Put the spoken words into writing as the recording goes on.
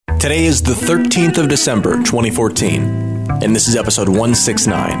Today is the 13th of December, 2014, and this is episode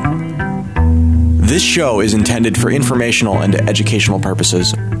 169. This show is intended for informational and educational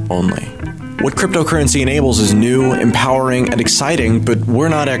purposes only. What cryptocurrency enables is new, empowering, and exciting, but we're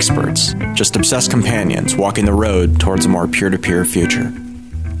not experts, just obsessed companions walking the road towards a more peer-to-peer future.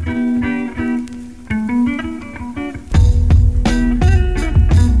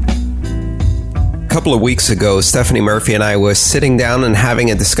 A couple of weeks ago, Stephanie Murphy and I were sitting down and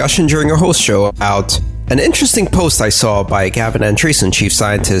having a discussion during our host show about an interesting post I saw by Gavin Andresen, chief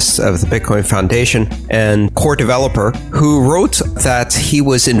scientist of the Bitcoin Foundation and core developer, who wrote that he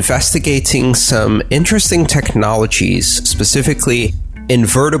was investigating some interesting technologies, specifically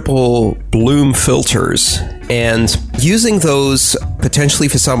invertible bloom filters, and using those potentially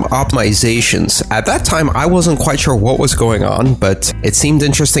for some optimizations. At that time, I wasn't quite sure what was going on, but it seemed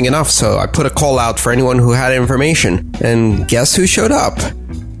interesting enough, so I put a call out for anyone who had information. And guess who showed up?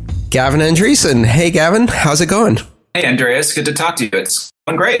 Gavin Andresen. Hey, Gavin, how's it going? Hey, Andreas. Good to talk to you. It's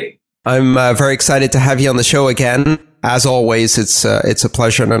going great. I'm very excited to have you on the show again. As always, it's a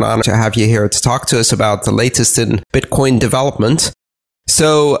pleasure and an honor to have you here to talk to us about the latest in Bitcoin development.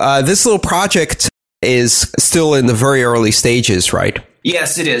 So this little project is still in the very early stages, right?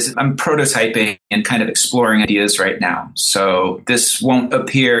 Yes, it is. I'm prototyping and kind of exploring ideas right now. So this won't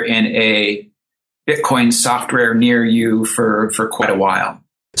appear in a Bitcoin software near you for quite a while.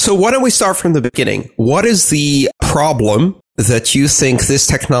 So why don't we start from the beginning? What is the problem that you think this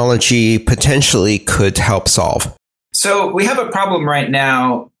technology potentially could help solve? So we have a problem right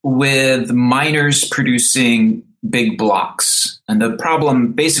now with miners producing big blocks. And the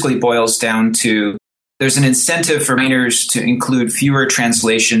problem basically boils down to there's an incentive for miners to include fewer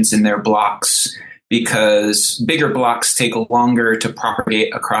translations in their blocks because bigger blocks take longer to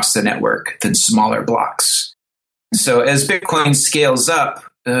propagate across the network than smaller blocks. So as Bitcoin scales up,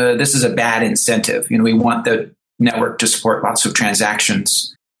 this is a bad incentive. We want the network to support lots of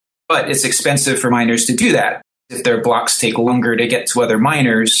transactions, but it's expensive for miners to do that. If their blocks take longer to get to other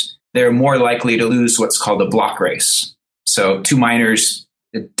miners, they're more likely to lose what's called a block race. So two miners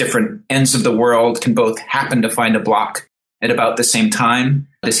at different ends of the world can both happen to find a block at about the same time.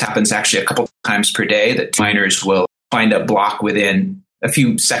 This happens actually a couple times per day, that two miners will find a block within a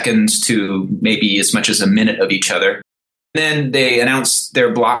few seconds to maybe as much as a minute of each other. Then they announce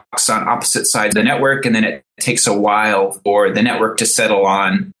their blocks on opposite sides of the network, and then it takes a while for the network to settle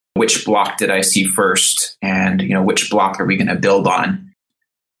on which block did I see first, and which block are we going to build on.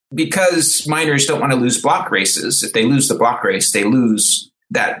 Because miners don't want to lose block races, if they lose the block race, they lose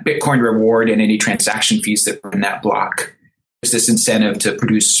that Bitcoin reward and any transaction fees that are in that block. There's this incentive to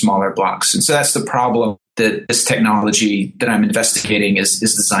produce smaller blocks. And so that's the problem that this technology that I'm investigating is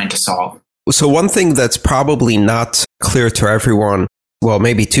designed to solve. So one thing that's probably not clear to everyone, well,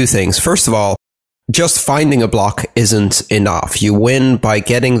 maybe two things. First of all, just finding a block isn't enough. You win by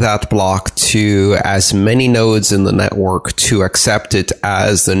getting that block to as many nodes in the network to accept it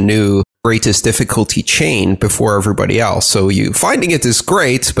as the new greatest difficulty chain before everybody else. So you finding it is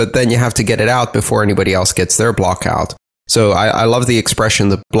great, but then you have to get it out before anybody else gets their block out. So I love the expression,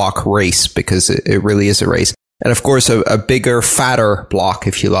 the block race, because it really is a race. And of course, a bigger, fatter block,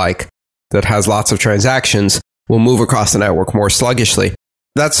 if you like, that has lots of transactions will move across the network more sluggishly.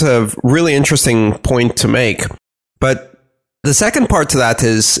 That's a really interesting point to make. But the second part to that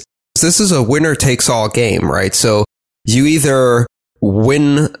is this is a winner-takes-all game, right? So you either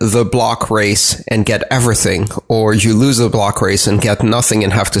win the block race and get everything, or you lose the block race and get nothing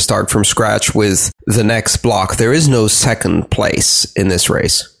and have to start from scratch with the next block. There is no second place in this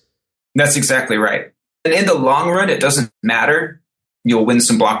race. That's exactly right. And in the long run, it doesn't matter. You'll win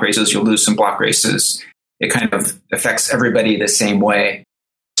some block races, you'll lose some block races. It kind of affects everybody the same way.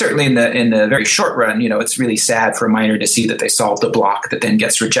 Certainly in the very short run, it's really sad for a miner to see that they solved a block that then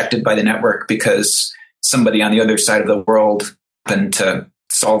gets rejected by the network because somebody on the other side of the world happened to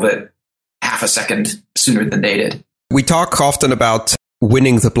solve it half a second sooner than they did. We talk often about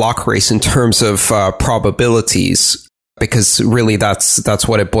winning the block race in terms of probabilities, because really that's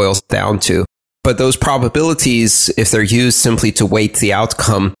what it boils down to. But those probabilities, if they're used simply to weight the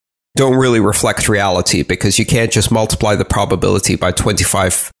outcome, don't really reflect reality, because you can't just multiply the probability by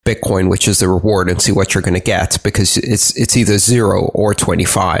 25 Bitcoin, which is the reward, and see what you're going to get, because it's either 0 or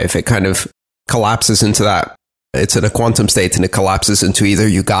 25. It kind of collapses into that. It's in a quantum state, and it collapses into either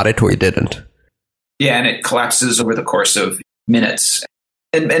you got it or you didn't. Yeah, and it collapses over the course of minutes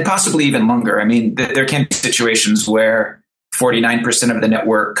and possibly even longer. I mean, there can be situations where 49% of the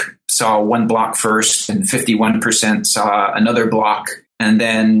network saw one block first and 51% saw another block. And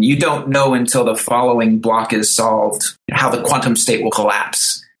then you don't know until the following block is solved how the quantum state will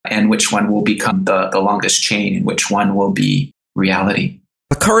collapse. and which one will become the longest chain and which one will be reality.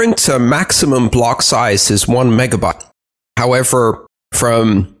 The current maximum block size is 1 megabyte. However,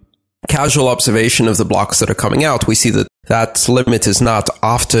 from casual observation of the blocks that are coming out, we see that that limit is not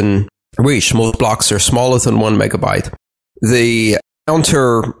often reached. Most blocks are smaller than 1 megabyte. The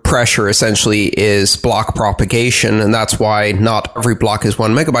counter pressure essentially is block propagation, and that's why not every block is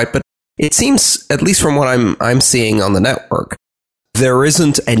 1 megabyte. But it seems, at least from what I'm seeing on the network, there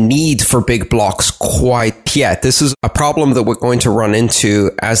isn't a need for big blocks quite yet. This is a problem that we're going to run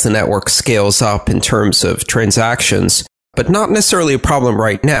into as the network scales up in terms of transactions, but not necessarily a problem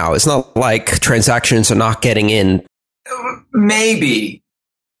right now. It's not like transactions are not getting in. Maybe.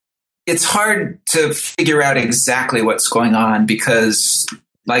 It's hard to figure out exactly what's going on because,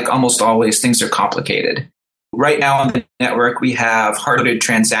 like almost always, things are complicated. Right now on the network, we have hard-coded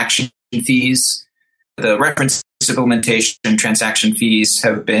transaction fees. The reference implementation transaction fees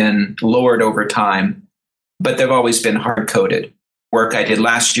have been lowered over time, but they've always been hard-coded. Work I did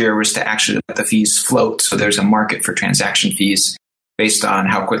last year was to actually let the fees float, so there's a market for transaction fees based on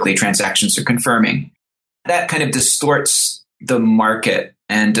how quickly transactions are confirming. That kind of distorts the market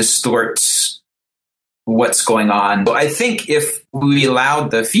and distorts what's going on. So I think if we allowed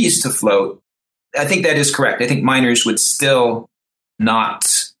the fees to float, I think that is correct. I think miners would still not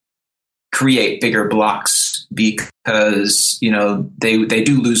create bigger blocks because, they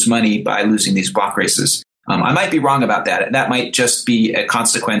do lose money by losing these block races. I might be wrong about that. That might just be a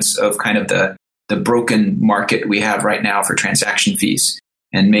consequence of kind of the broken market we have right now for transaction fees.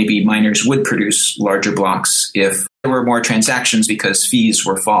 And maybe miners would produce larger blocks if there were more transactions because fees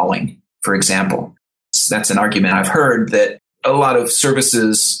were falling, for example. So that's an argument I've heard, that a lot of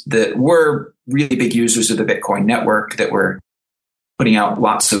services that were really big users of the Bitcoin network that were putting out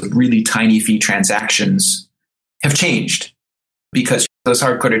lots of really tiny fee transactions have changed because those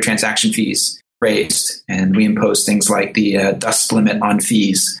hard-coded transaction fees raised, and we imposed things like the dust limit on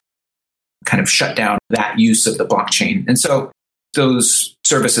fees, kind of shut down that use of the blockchain. And so those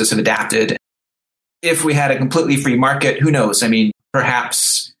services have adapted. If we had a completely free market, who knows? I mean,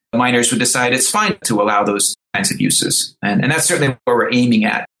 perhaps miners would decide it's fine to allow those kinds of uses. And that's certainly what we're aiming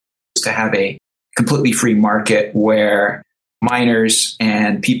at, is to have a completely free market where miners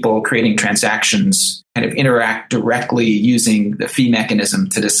and people creating transactions kind of interact directly using the fee mechanism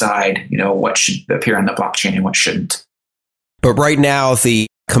to decide, what should appear on the blockchain and what shouldn't. But right now, the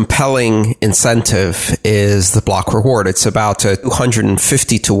compelling incentive is the block reward. It's about a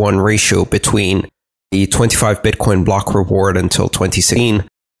 250 to 1 ratio between the 25 Bitcoin block reward until 2016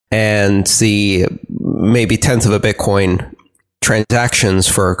 and the maybe 10th of a Bitcoin transactions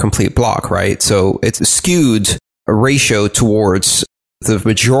for a complete block, right? So it's skewed a ratio towards the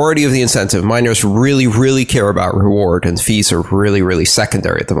majority of the incentive. Miners really, really care about reward, and fees are really, really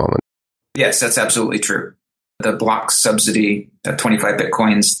secondary at the moment. Yes, that's absolutely true. The block subsidy, the 25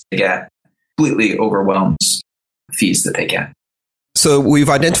 Bitcoins they get, completely overwhelms the fees that they get. So we've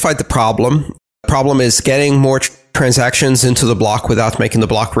identified the problem. The problem is getting more transactions into the block without making the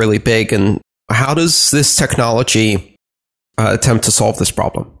block really big. And how does this technology attempt to solve this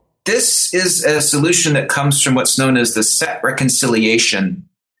problem? This is a solution that comes from what's known as the set reconciliation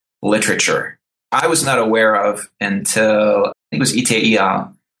literature. I was not aware of until, I think it was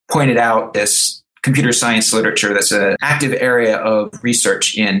E169 pointed out this computer science literature that's an active area of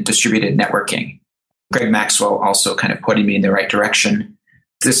research in distributed networking. Greg Maxwell also kind of pointed me in the right direction.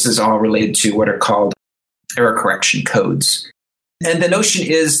 This is all related to what are called error correction codes. And the notion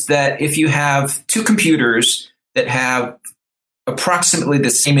is that if you have two computers that have approximately the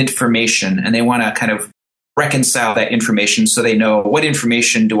same information and they want to kind of reconcile that information so they know, what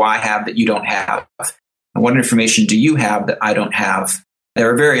information do I have that you don't have? And what information do you have that I don't have? There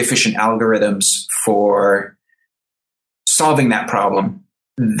are very efficient algorithms for solving that problem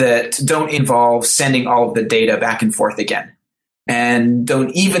that don't involve sending all of the data back and forth again, and don't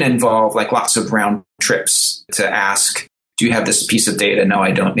even involve like lots of round trips to ask, do you have this piece of data? No,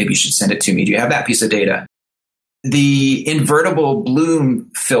 I don't. Maybe you should send it to me. Do you have that piece of data? The invertible Bloom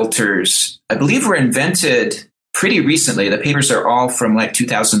filters, I believe, were invented pretty recently. The papers are all from like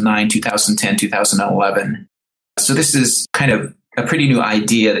 2009, 2010, 2011. So this is kind of a pretty new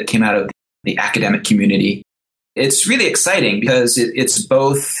idea that came out of the academic community. It's really exciting because it's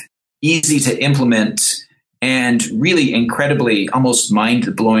both easy to implement and really incredibly, almost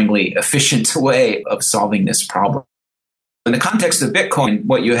mind-blowingly efficient way of solving this problem. In the context of Bitcoin,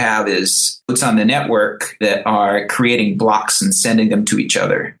 what you have is nodes on the network that are creating blocks and sending them to each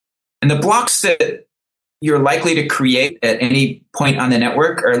other. And the blocks that you're likely to create at any point on the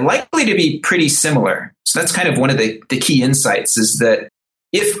network are likely to be pretty similar. So that's kind of one of the key insights, is that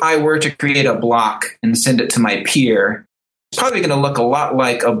if I were to create a block and send it to my peer, it's probably going to look a lot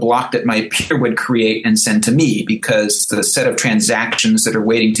like a block that my peer would create and send to me, because the set of transactions that are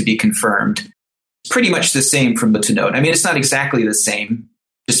waiting to be confirmed is pretty much the same from node to node. I mean, it's not exactly the same,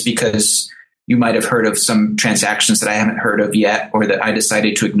 just because you might have heard of some transactions that I haven't heard of yet, or that I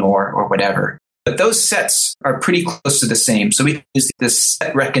decided to ignore, or whatever. But those sets are pretty close to the same. So we can use this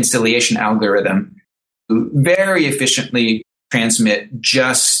set reconciliation algorithm to very efficiently transmit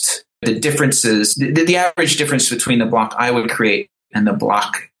just the differences, the average difference between the block I would create and the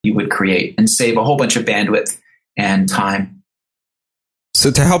block you would create, and save a whole bunch of bandwidth and time. So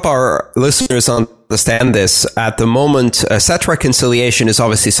to help our listeners understand this, at the moment, set reconciliation is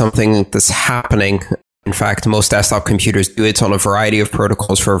obviously something that's happening. In fact, most desktop computers do it on a variety of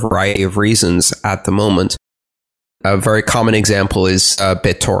protocols for a variety of reasons at the moment. A very common example is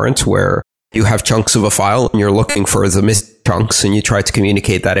BitTorrent, where you have chunks of a file and you're looking for the missing chunks and you try to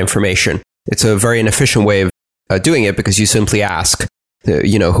communicate that information. It's a very inefficient way of doing it, because you simply ask,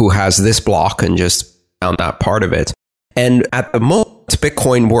 who has this block, and just found that part of it. And at the moment,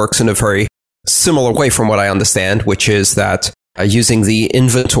 Bitcoin works in a very similar way from what I understand, which is that using the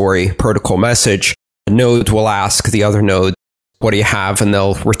inventory protocol message, a node will ask the other node, what do you have? And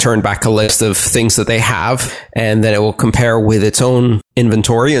they'll return back a list of things that they have. And then it will compare with its own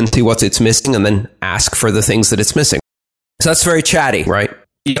inventory and see what it's missing, and then ask for the things that it's missing. So that's very chatty, right?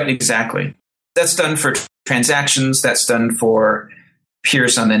 Yeah, exactly. That's done for transactions. That's done for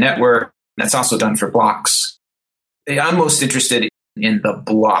peers on the network. That's also done for blocks. I'm most interested in the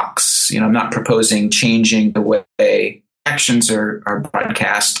blocks. I'm not proposing changing the way actions are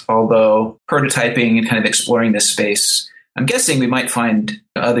broadcast, although prototyping and kind of exploring this space, I'm guessing we might find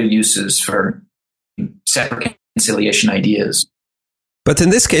other uses for separate reconciliation ideas. But in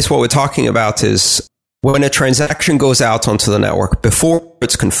this case, what we're talking about is when a transaction goes out onto the network before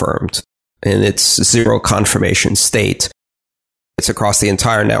it's confirmed in its zero confirmation state, it's across the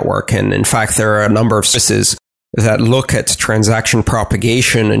entire network. And in fact, there are a number of services that look at transaction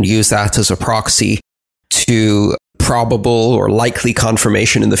propagation and use that as a proxy to probable or likely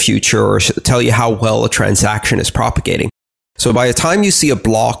confirmation in the future, or tell you how well a transaction is propagating. So by the time you see a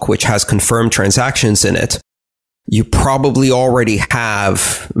block which has confirmed transactions in it, you probably already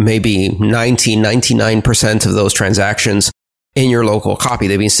have maybe 99% of those transactions in your local copy.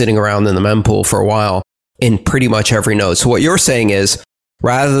 They've been sitting around in the mempool for a while in pretty much every node. So what you're saying is,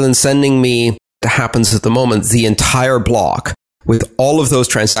 rather than sending me, that happens at the moment, the entire block with all of those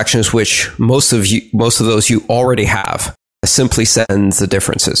transactions, which most of those you already have, simply send the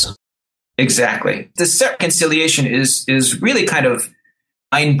differences. Exactly. The set reconciliation is really kind of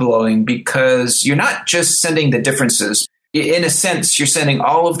mind-blowing, because you're not just sending the differences. In a sense, you're sending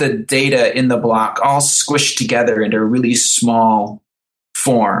all of the data in the block all squished together into a really small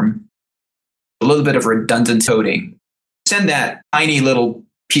form, a little bit of redundant coding. Send that tiny little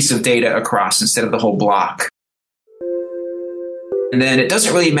piece of data across instead of the whole block. And then it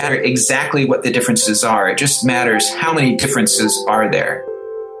doesn't really matter exactly what the differences are. It just matters how many differences are there.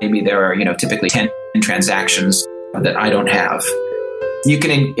 Maybe there are, typically 10 transactions that I don't have. You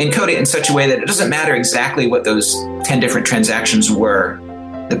can encode it in such a way that it doesn't matter exactly what those 10 different transactions were.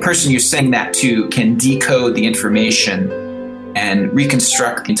 The person you're sending that to can decode the information and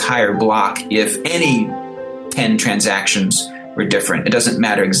reconstruct the entire block if any 10 transactions were different. It doesn't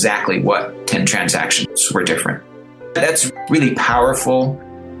matter exactly what 10 transactions were different. That's really powerful.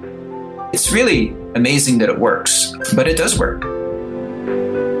 It's really amazing that it works, but it does work.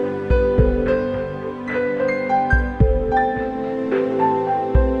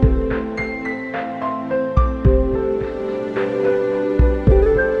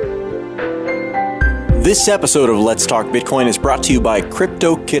 This episode of Let's Talk Bitcoin is brought to you by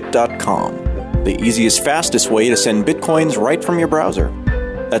CryptoKit.com, the easiest, fastest way to send Bitcoins right from your browser.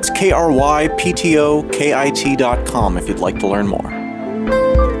 That's KryptoKit.com if you'd like to learn more.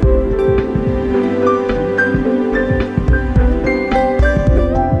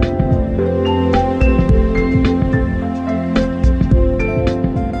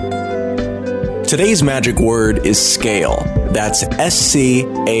 Today's magic word is scale. That's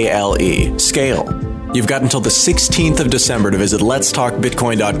SCALE, scale. You've got until the 16th of December to visit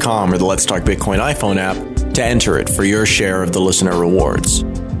letstalkbitcoin.com or the Let's Talk Bitcoin iPhone app to enter it for your share of the listener rewards.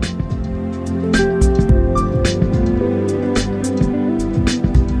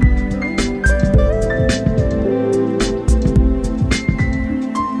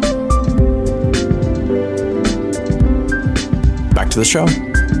 Back to the show.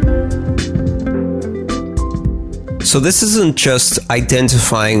 So this isn't just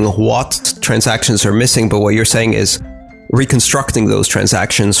identifying what transactions are missing, but what you're saying is reconstructing those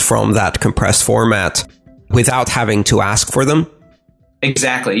transactions from that compressed format without having to ask for them?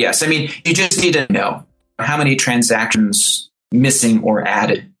 Exactly, yes. I mean, you just need to know how many transactions missing or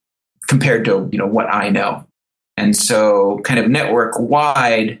added compared to, what I know. And so kind of network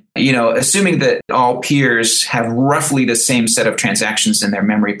wide, assuming that all peers have roughly the same set of transactions in their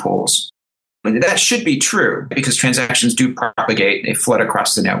memory pools, that should be true because transactions do propagate, they flood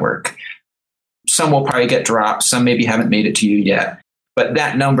across the network. Some will probably get dropped, some maybe haven't made it to you yet, but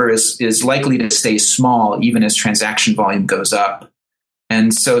that number is likely to stay small even as transaction volume goes up.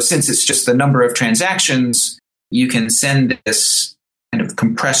 And so since it's just the number of transactions, you can send this kind of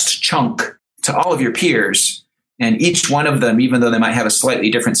compressed chunk to all of your peers. And each one of them, even though they might have a slightly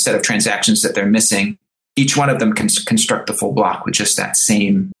different set of transactions that they're missing, each one of them can construct the full block with just that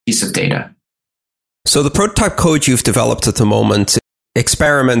same piece of data. So the prototype code you've developed at the moment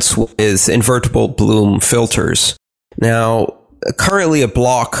experiments with invertible Bloom filters. Now, currently a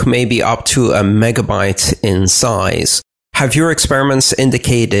block may be up to a megabyte in size. Have your experiments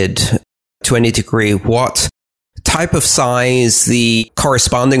indicated to any degree what type of size the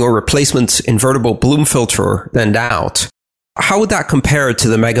corresponding or replacement invertible Bloom filter send out? How would that compare to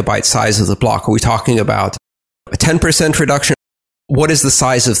the megabyte size of the block? Are we talking about a 10% reduction? What is the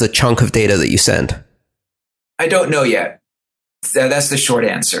size of the chunk of data that you send? I don't know yet. That's the short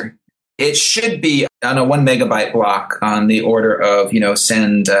answer. It should be on a 1 megabyte block on the order of,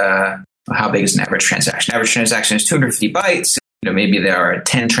 send, how big is an average transaction? Average transaction is 250 bytes. Maybe there are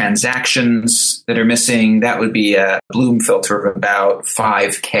 10 transactions that are missing. That would be a Bloom filter of about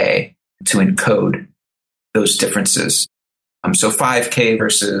 5K to encode those differences. So 5K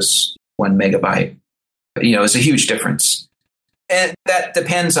versus 1 megabyte, is a huge difference. And that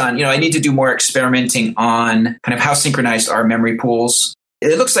depends on, I need to do more experimenting on kind of how synchronized are memory pools.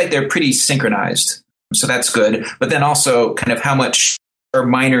 It looks like they're pretty synchronized. So that's good. But then also kind of how much are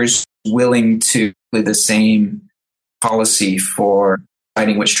miners willing to do the same policy for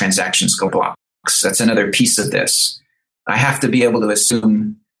deciding which transactions go blocks. That's another piece of this. I have to be able to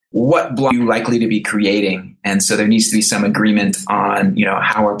assume what block you're likely to be creating. And so there needs to be some agreement on,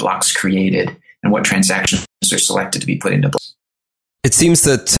 how are blocks created and what transactions are selected to be put into blocks. It seems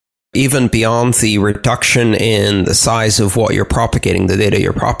that even beyond the reduction in the size of what you're propagating, the data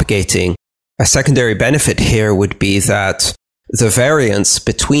you're propagating, a secondary benefit here would be that the variance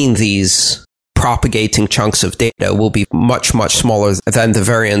between these propagating chunks of data will be much, much smaller than the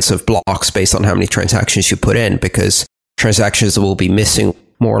variance of blocks based on how many transactions you put in, because transactions will be missing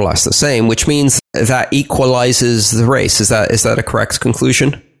more or less the same, which means that equalizes the race. Is that a correct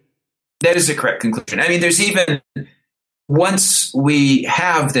conclusion? That is a correct conclusion. I mean, there's even, once we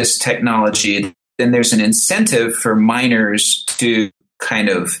have this technology, then there's an incentive for miners to kind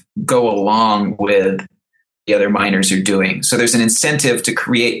of go along with the other miners are doing. So there's an incentive to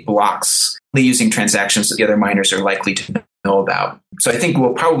create blocks using transactions that the other miners are likely to know about. So I think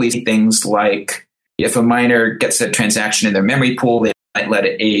we'll probably see things like if a miner gets a transaction in their memory pool, they might let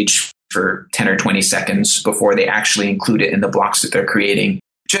it age for 10 or 20 seconds before they actually include it in the blocks that they're creating,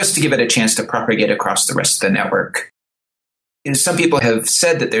 just to give it a chance to propagate across the rest of the network. Some people have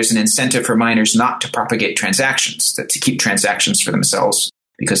said that there's an incentive for miners not to propagate transactions, to keep transactions for themselves,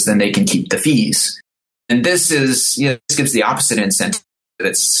 because then they can keep the fees. And this gives the opposite incentive.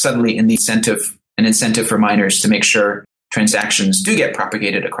 It's suddenly an incentive for miners to make sure transactions do get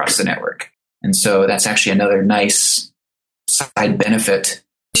propagated across the network. And so that's actually another nice side benefit.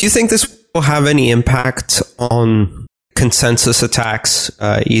 Do you think this will have any impact on consensus attacks,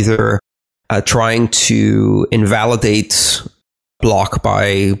 either trying to invalidate block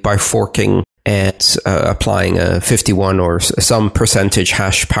by forking and applying a 51 or some percentage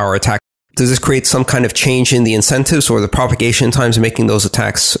hash power attack? Does this create some kind of change in the incentives or the propagation times, making those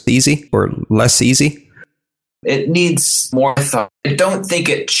attacks easy or less easy? It needs more thought. I don't think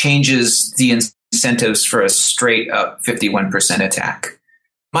it changes the incentives for a straight up 51% attack.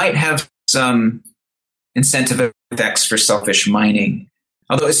 Might have some incentive effects for selfish mining.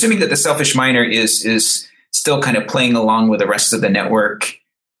 Although assuming that the selfish miner is still kind of playing along with the rest of the network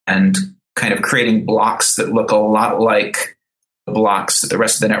and kind of creating blocks that look a lot like the blocks that the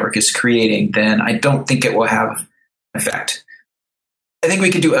rest of the network is creating, then I don't think it will have an effect. I think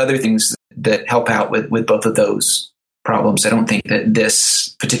we could do other things that help out with both of those problems. I don't think that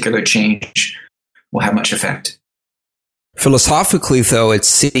this particular change will have much effect. Philosophically, though, it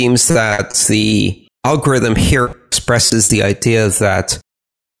seems that the algorithm here expresses the idea that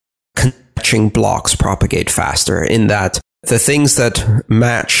matching blocks propagate faster, in that the things that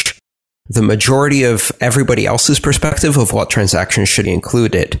match the majority of everybody else's perspective of what transactions should be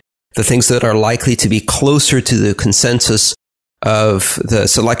included the things that are likely to be closer to the consensus of the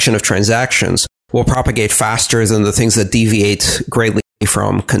selection of transactions will propagate faster than the things that deviate greatly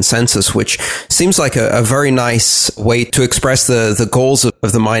from consensus, which seems like a very nice way to express the goals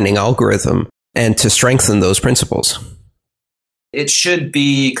of the mining algorithm and to strengthen those principles. It should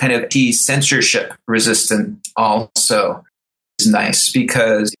be kind of censorship resistant also. Is nice,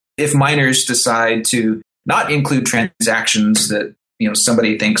 because if miners decide to not include transactions that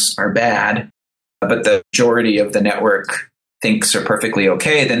somebody thinks are bad, but the majority of the network thinks are perfectly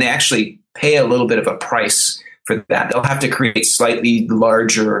okay, then they actually pay a little bit of a price for that. They'll have to create slightly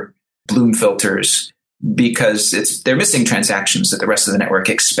larger bloom filters because they're missing transactions that the rest of the network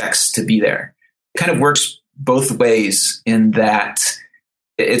expects to be there. It kind of works both ways in that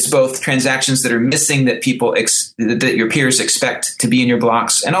it's both transactions that are missing that that your peers expect to be in your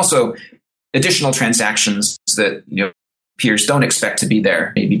blocks, and also additional transactions that peers don't expect to be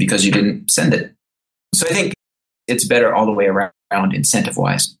there, maybe because you didn't send it. So I think it's better all the way around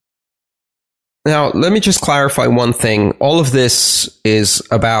incentive-wise. Now, let me just clarify one thing. All of this is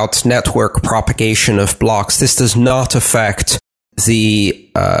about network propagation of blocks. This does not affect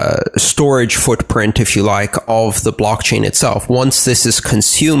the storage footprint, if you like, of the blockchain itself. Once this is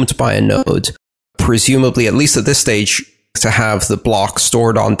consumed by a node, presumably, at least at this stage, to have the block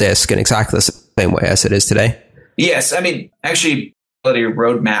stored on disk in exactly the same way as it is today? Yes. I mean, actually, the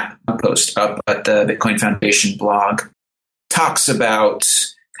roadmap post up at the Bitcoin Foundation blog talks about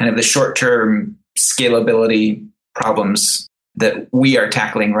kind of the short-term scalability problems that we are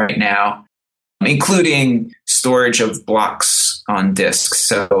tackling right now, including storage of blocks on disks.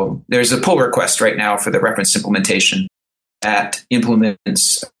 So there's a pull request right now for the reference implementation that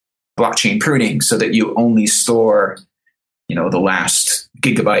implements blockchain pruning so that you only store, the last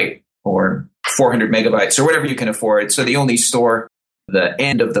gigabyte or 400 megabytes or whatever you can afford. So you only store the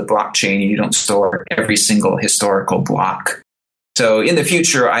end of the blockchain and you don't store every single historical block. So in the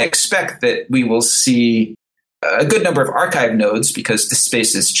future, I expect that we will see a good number of archive nodes because this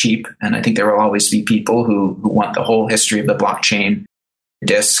space is cheap. And I think there will always be people who want the whole history of the blockchain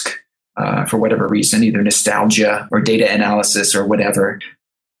disk for whatever reason, either nostalgia or data analysis or whatever.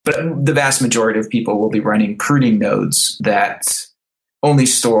 But the vast majority of people will be running pruning nodes that only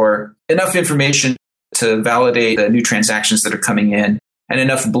store enough information to validate the new transactions that are coming in and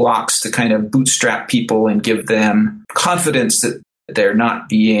enough blocks to kind of bootstrap people and give them confidence that they're not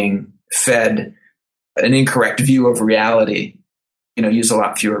being fed an incorrect view of reality. Use a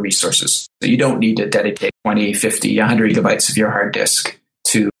lot fewer resources. So you don't need to dedicate 20, 50, 100 gigabytes of your hard disk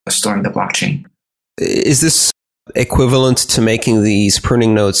to storing the blockchain. Is this equivalent to making these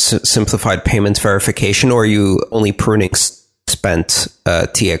pruning nodes simplified payment verification, or are you only pruning spent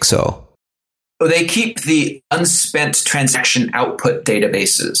TXO? They keep the unspent transaction output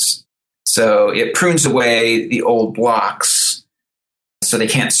databases. So it prunes away the old blocks so they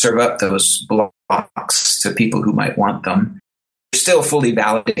can't serve up those blocks to people who might want them. They're still fully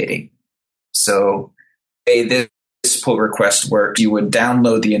validating. So this pull request works. You would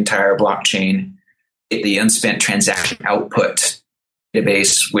download the entire blockchain, the unspent transaction output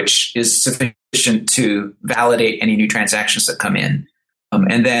database, which is sufficient to validate any new transactions that come in,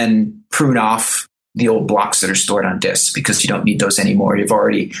 and then prune off the old blocks that are stored on disks because you don't need those anymore. You've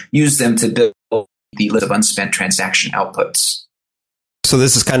already used them to build the list of unspent transaction outputs. So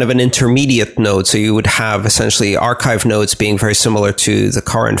this is kind of an intermediate node. So you would have essentially archive nodes being very similar to the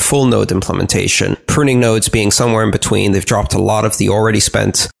current full node implementation, pruning nodes being somewhere in between. They've dropped a lot of the already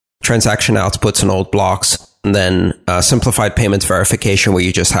spent transaction outputs and old blocks, and then simplified payment verification where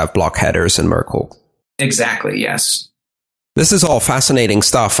you just have block headers and Merkle. Exactly, yes. This is all fascinating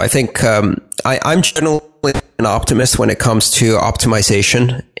stuff. I think I'm generally an optimist when it comes to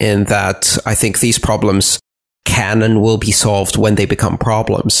optimization, in that I think these problems can and will be solved when they become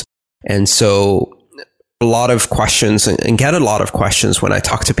problems. And so a lot of questions, and get a lot of questions when I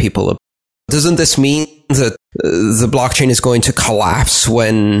talk to people. Doesn't this mean that the blockchain is going to collapse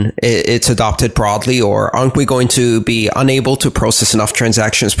when it's adopted broadly? Or aren't we going to be unable to process enough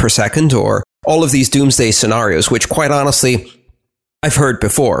transactions per second? Or all of these doomsday scenarios, which quite honestly, I've heard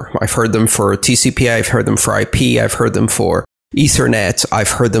before. I've heard them for TCP, I've heard them for IP, I've heard them for Ethernet,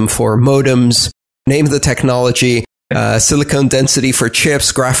 I've heard them for modems, name the technology, silicon density for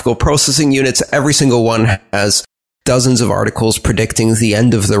chips, graphical processing units. Every single one has dozens of articles predicting the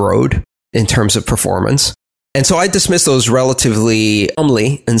end of the road in terms of performance. And so I dismiss those relatively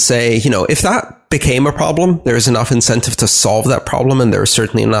humbly and say, if that became a problem, there's enough incentive to solve that problem, and there are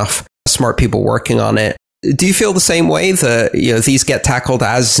certainly enough smart people working on it. Do you feel the same way that these get tackled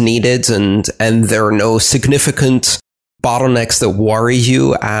as needed, and there are no significant bottlenecks that worry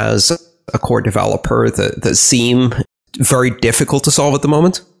you as a core developer that seem very difficult to solve at the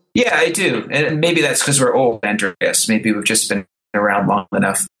moment? Yeah, I do. And maybe that's because we're old, Andreas. Maybe we've just been around long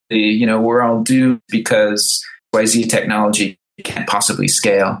enough. We're all doomed because YZ technology can't possibly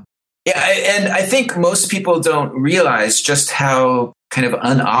scale. Yeah, and I think most people don't realize just how kind of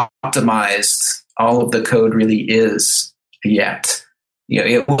unoptimized all of the code really is yet.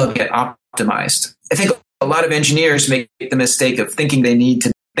 It will get optimized. I think a lot of engineers make the mistake of thinking they need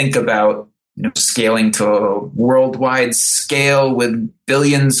to think about scaling to a worldwide scale with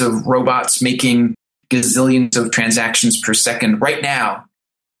billions of robots making gazillions of transactions per second right now.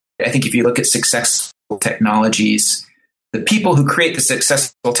 I think if you look at successful technologies, the people who create the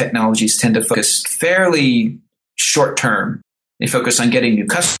successful technologies tend to focus fairly short term. They focus on getting new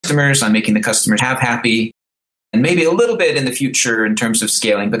customers, on making the customers happy, and maybe a little bit in the future in terms of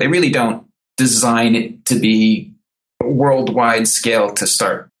scaling, but they really don't design it to be worldwide scale to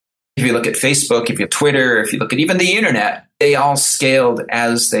start. If you look at Facebook, if you look at Twitter, if you look at even the internet, they all scaled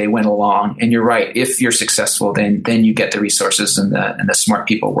as they went along. And you're right, if you're successful, then you get the resources and the smart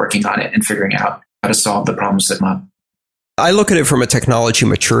people working on it and figuring out how to solve the problems that come up. I look at it from a technology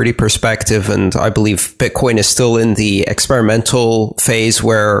maturity perspective, and I believe Bitcoin is still in the experimental phase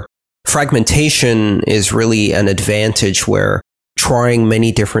where fragmentation is really an advantage, where trying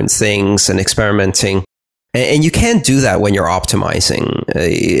many different things and experimenting. And you can't do that when you're optimizing.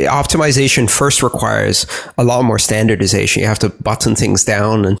 Optimization first requires a lot more standardization. You have to button things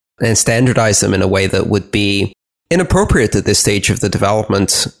down and standardize them in a way that would be inappropriate at this stage of the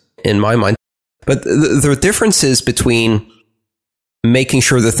development, in my mind. But the differences between making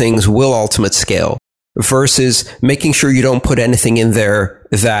sure the things will ultimate scale versus making sure you don't put anything in there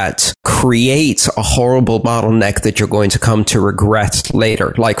that creates a horrible bottleneck that you're going to come to regret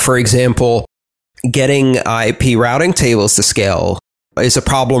later. Like, for example, getting IP routing tables to scale is a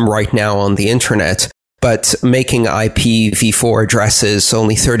problem right now on the internet, but making IPv4 addresses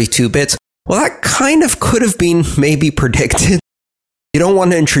only 32 bits, well, that kind of could have been maybe predicted. You don't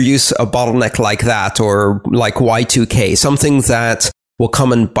want to introduce a bottleneck like that, or like Y2K, something that will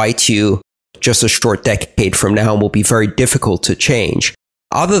come and bite you just a short decade from now and will be very difficult to change.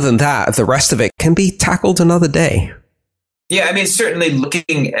 Other than that, the rest of it can be tackled another day. Yeah, I mean, certainly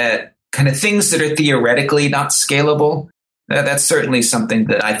looking at kind of things that are theoretically not scalable, that's certainly something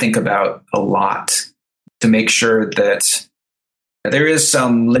that I think about a lot, to make sure that there is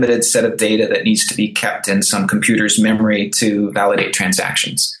some limited set of data that needs to be kept in some computer's memory to validate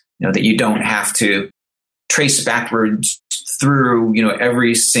transactions. That you don't have to trace backwards through,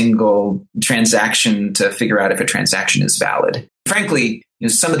 every single transaction to figure out if a transaction is valid. Frankly,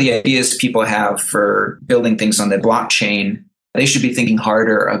 some of the ideas people have for building things on the blockchain, they should be thinking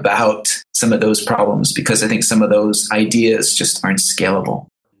harder about some of those problems, because I think some of those ideas just aren't scalable.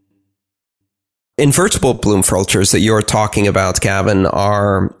 Invertible Bloom filters that you're talking about, Gavin,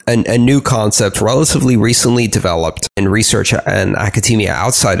 are a new concept relatively recently developed in research and academia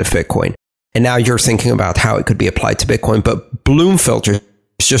outside of Bitcoin. And now you're thinking about how it could be applied to Bitcoin. But Bloom filters,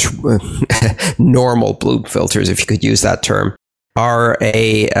 just normal Bloom filters, if you could use that term, are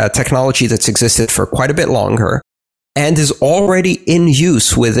a technology that's existed for quite a bit longer and is already in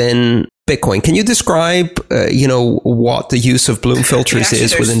use within Bitcoin. Can you describe, what the use of Bloom filters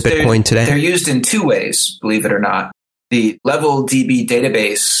is within Bitcoin today? They're used in two ways, believe it or not. The Level DB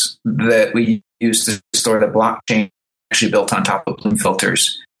database that we use to store the blockchain actually built on top of Bloom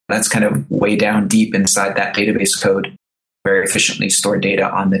filters. That's kind of way down deep inside that database code, very efficiently store data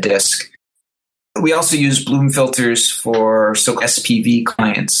on the disk. We also use Bloom filters for so-called SPV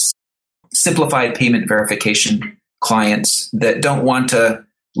clients, simplified payment verification clients that don't want to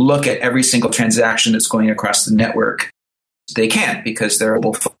look at every single transaction that's going across the network. They can't, because they're a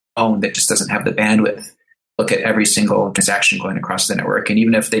mobile phone that just doesn't have the bandwidth to look at every single transaction going across the network. And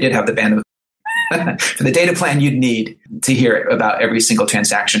even if they did have the bandwidth for the data plan you'd need to hear about every single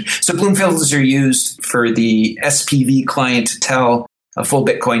transaction. So Bloom filters are used for the SPV client to tell a full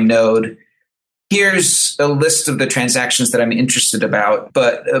Bitcoin node, here's a list of the transactions that I'm interested about.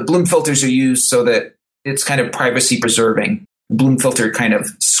 But Bloom filters are used so that it's kind of privacy preserving. Bloom filter kind of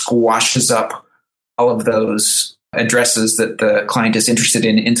squashes up all of those addresses that the client is interested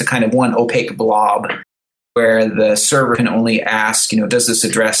in into kind of one opaque blob, where the server can only ask, does this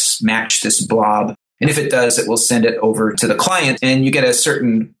address match this blob? And if it does, it will send it over to the client, and you get a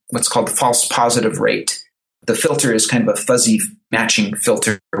certain, what's called false positive rate. The filter is kind of a fuzzy matching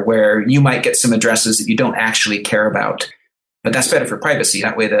filter where you might get some addresses that you don't actually care about. But that's better for privacy.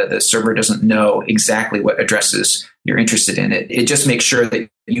 That way the server doesn't know exactly what addresses you're interested in. It just makes sure that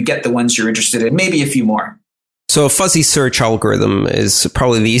you get the ones you're interested in, maybe a few more. So a fuzzy search algorithm is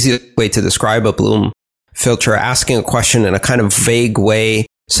probably the easiest way to describe a Bloom filter, asking a question in a kind of vague way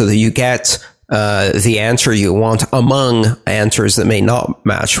so that you get the answer you want among answers that may not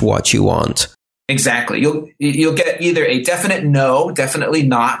match what you want. Exactly. You'll get either a definite no, definitely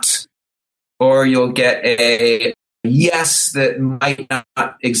not, or you'll get a yes that might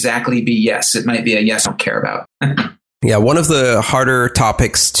not exactly be yes. It might be a yes I don't care about. Yeah, one of the harder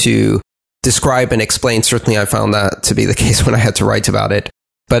topics to describe and explain, certainly I found that to be the case when I had to write about it,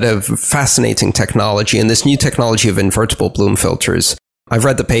 but a fascinating technology. And this new technology of invertible Bloom filters, I've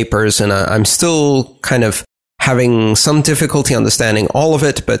read the papers and I'm still kind of having some difficulty understanding all of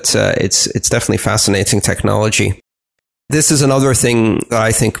it, but it's definitely fascinating technology. This is another thing that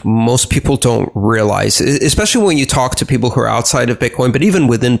I think most people don't realize, especially when you talk to people who are outside of Bitcoin, but even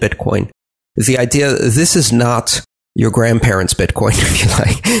within Bitcoin. The idea, this is not your grandparents' Bitcoin, if you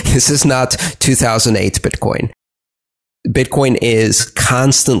like. This is not 2008 Bitcoin. Bitcoin is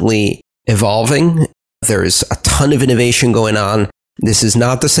constantly evolving. There's a ton of innovation going on. This is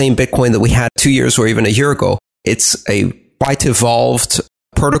not the same Bitcoin that we had 2 years or even a year ago. It's a quite evolved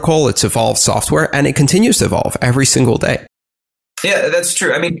protocol. It's evolved software, and it continues to evolve every single day. Yeah, that's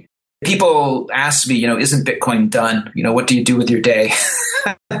true. I mean, people ask me, isn't Bitcoin done? What do you do with your day?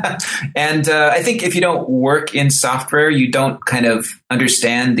 And I think if you don't work in software, you don't kind of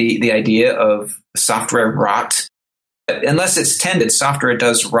understand the idea of software rot. Unless it's tended, software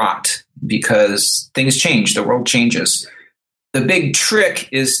does rot because things change, the world changes. The big trick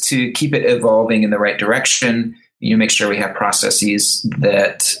is to keep it evolving in the right direction. Make sure we have processes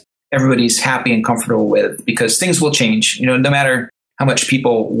that everybody's happy and comfortable with, because things will change. No matter how much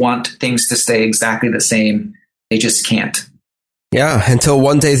people want things to stay exactly the same, they just can't. Yeah, until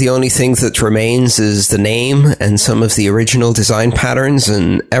one day the only thing that remains is the name and some of the original design patterns,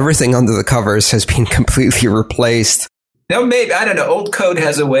 and everything under the covers has been completely replaced. No, maybe, I don't know. Old code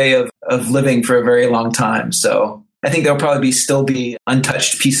has a way of living for a very long time. So I think there'll probably still be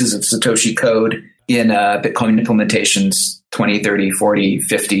untouched pieces of Satoshi code in Bitcoin implementations 20, 30, 40,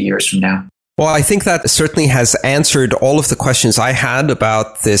 50 years from now. Well, I think that certainly has answered all of the questions I had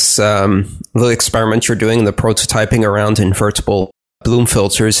about this little experiment you're doing, the prototyping around invertible Bloom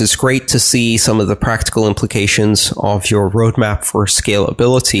filters. It's great to see some of the practical implications of your roadmap for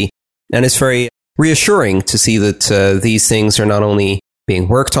scalability. And it's very reassuring to see that these things are not only being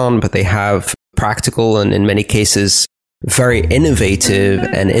worked on, but they have practical and in many cases very innovative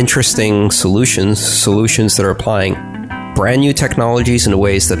and interesting solutions that are applying brand new technologies in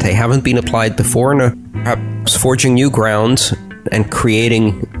ways that they haven't been applied before, and perhaps forging new ground and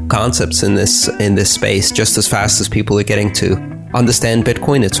creating concepts in this space just as fast as people are getting to understand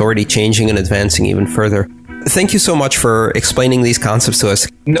Bitcoin. It's already changing and advancing even further. Thank you so much for explaining these concepts to us.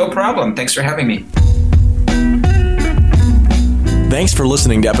 No problem. Thanks for having me. Thanks for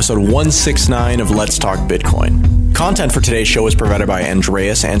listening to episode 169 of Let's Talk Bitcoin. Content for today's show was provided by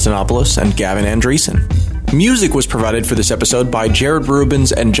Andreas Antonopoulos and Gavin Andresen. Music was provided for this episode by Jared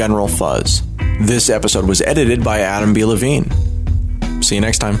Rubens and General Fuzz. This episode was edited by Adam B. Levine. See you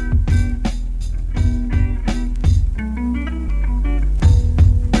next time.